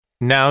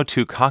Now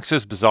to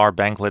Cox's Bazar,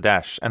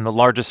 Bangladesh, and the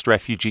largest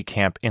refugee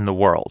camp in the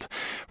world.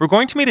 We're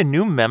going to meet a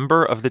new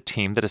member of the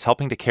team that is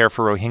helping to care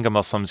for Rohingya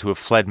Muslims who have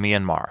fled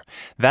Myanmar.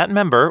 That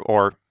member,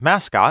 or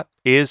mascot,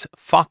 is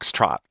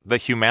Foxtrot, the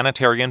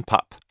humanitarian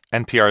pup.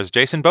 NPR's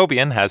Jason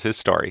Beaubien has his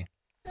story.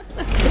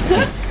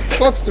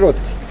 Foxtrot,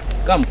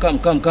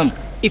 come.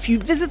 If you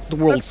visit the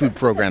World Food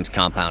Programme's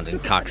compound in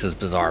Cox's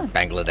Bazar,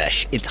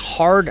 Bangladesh, it's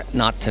hard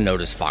not to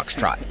notice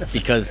Foxtrot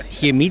because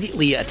he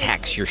immediately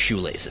attacks your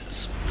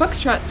shoelaces.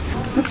 Foxtrot,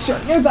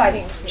 no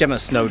biting. Gemma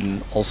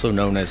Snowden, also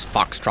known as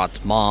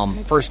Foxtrot's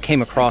mom, first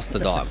came across the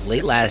dog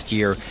late last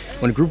year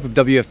when a group of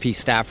WFP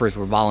staffers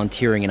were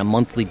volunteering in a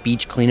monthly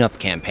beach cleanup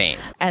campaign.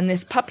 And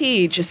this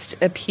puppy just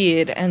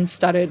appeared and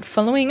started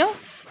following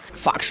us.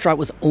 Foxtrot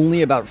was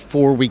only about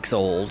 4 weeks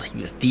old. He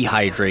was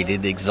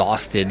dehydrated,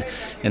 exhausted,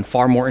 and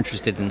far more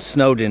interested in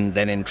Snowden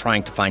than in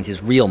trying to find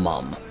his real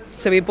mom.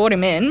 So we brought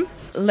him in,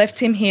 left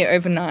him here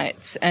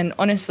overnight, and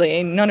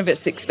honestly, none of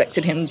us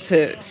expected him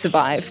to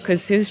survive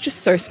because he was just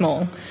so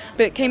small.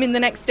 But came in the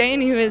next day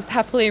and he was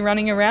happily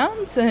running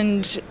around,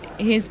 and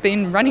he's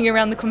been running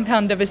around the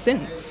compound ever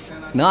since.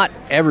 Not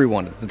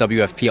everyone at the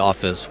WFP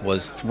office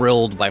was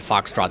thrilled by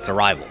Foxtrot's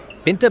arrival.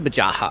 Binta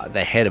Bajaha,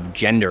 the head of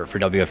gender for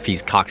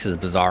WFP's Cox's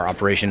Bazar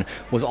operation,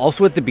 was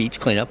also at the beach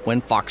cleanup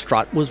when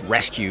Foxtrot was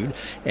rescued,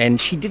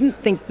 and she didn't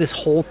think this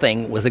whole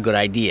thing was a good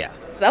idea.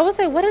 I was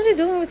like, what are they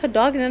doing with a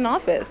dog in an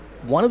office?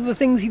 One of the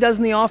things he does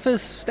in the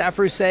office,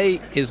 staffers say,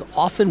 is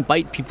often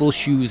bite people's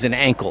shoes and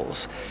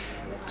ankles.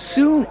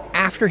 Soon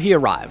after he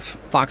arrived,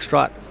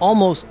 Foxtrot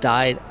almost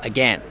died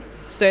again.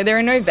 So there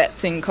are no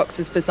vets in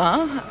Cox's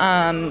Bazar,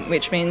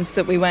 which means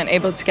that we weren't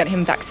able to get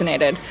him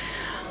vaccinated.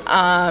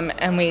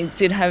 And we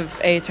did have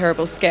a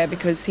terrible scare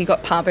because he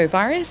got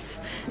parvovirus,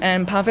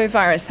 and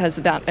parvovirus has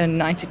about a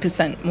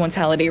 90%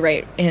 mortality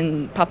rate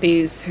in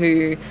puppies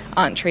who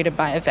aren't treated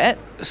by a vet.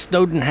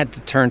 Snowden had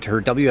to turn to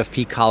her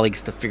WFP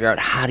colleagues to figure out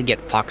how to get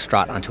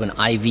Foxtrot onto an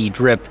IV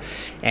drip,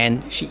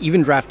 and she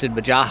even drafted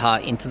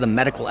Bajaha into the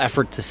medical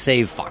effort to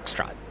save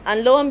Foxtrot.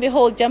 And lo and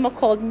behold, Gemma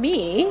called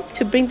me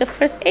to bring the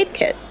first aid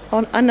kit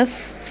on a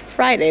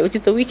Friday, which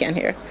is the weekend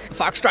here.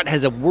 Foxtrot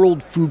has a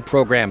World Food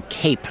Program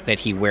cape that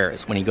he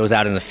wears when he goes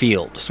out in the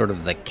field, sort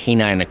of the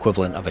canine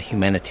equivalent of a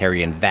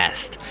humanitarian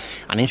vest.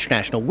 On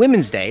International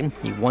Women's Day,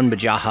 he won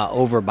Bajaha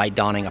over by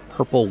donning a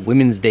purple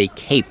Women's Day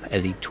cape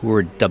as he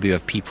toured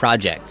WFP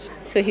projects.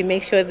 So he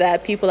makes sure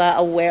that people are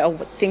aware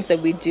of things that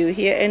we do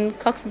here in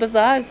Cox's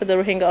Bazar for the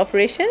Rohingya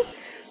operation.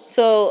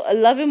 So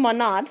love him or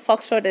not,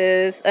 Foxtrot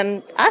is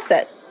an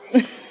asset.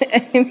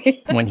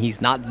 When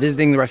he's not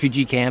visiting the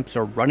refugee camps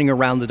or running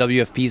around the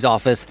WFP's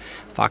office,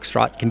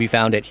 Foxtrot can be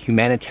found at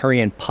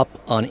Humanitarian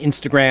Pup on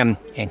Instagram,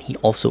 and he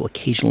also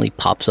occasionally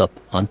pops up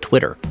on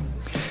Twitter.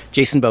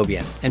 Jason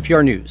Beaubien,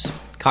 NPR News,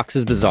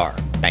 Cox's Bazar,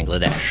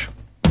 Bangladesh.